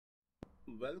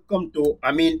Welcome to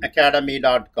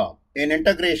aminacademy.com. In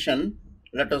integration,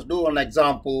 let us do an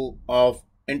example of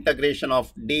integration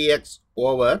of dx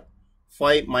over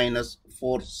 5 minus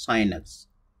 4 sin x.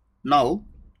 Now,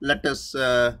 let us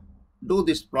do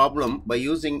this problem by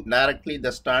using directly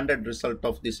the standard result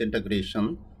of this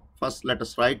integration. First, let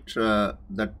us write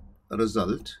that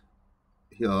result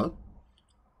here.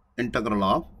 Integral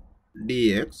of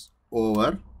dx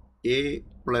over a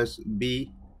plus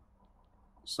b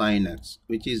sin x,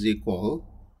 which is equal,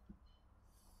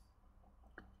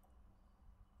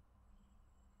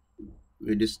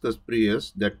 we discussed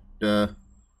previous, that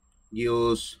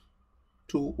gives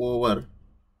 2 over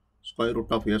square root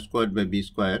of a squared by b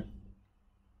square,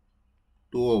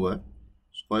 2 over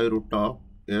square root of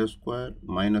a square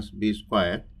minus b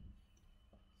square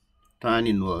tan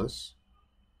inverse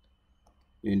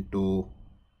into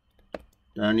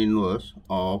tan inverse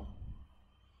of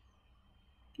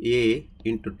a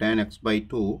into tan x by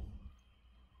 2,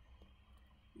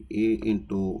 a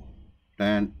into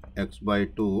tan x by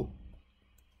 2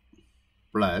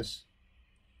 plus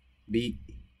b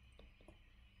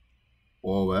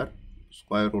over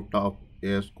square root of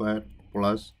a square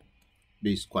plus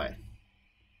b square,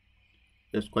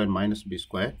 a square minus b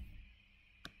square.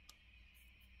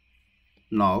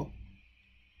 Now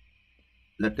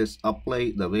let us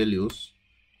apply the values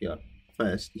here.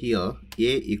 First, here a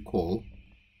equal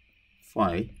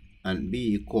 5 and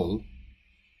b equal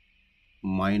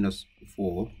minus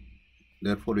 4.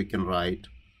 Therefore, we can write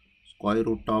square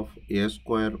root of a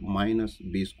square minus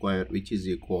b square, which is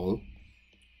equal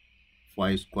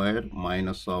 5 square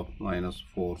minus of minus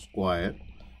 4 square,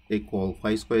 equal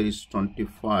 5 square is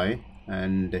 25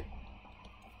 and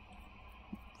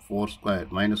 4 square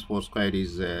minus 4 square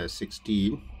is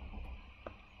 16.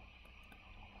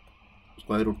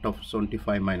 Square root of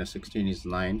 25 minus 16 is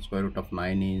 9. Square root of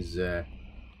 9 is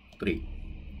 3.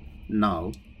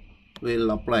 Now we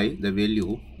will apply the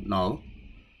value. Now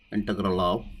integral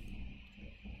of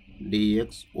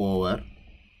dx over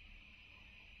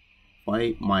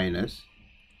 5 minus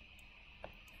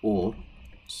 4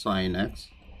 sin x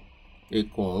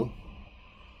equal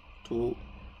 2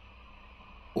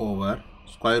 over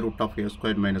square root of a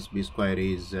square minus b square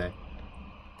is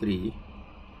 3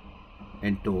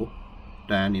 into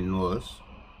tan inverse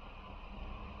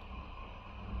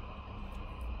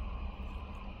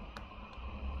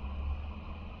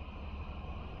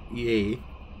a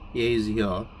is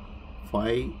here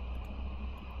 5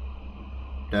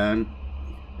 tan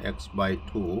x by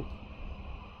 2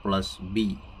 plus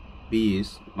b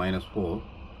is minus 4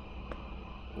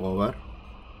 over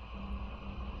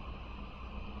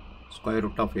square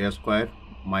root of a square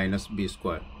minus b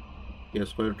square. A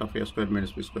square root of a square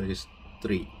minus b square is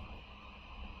 3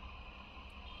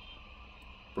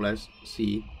 plus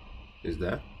c is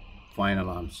the final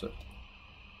answer.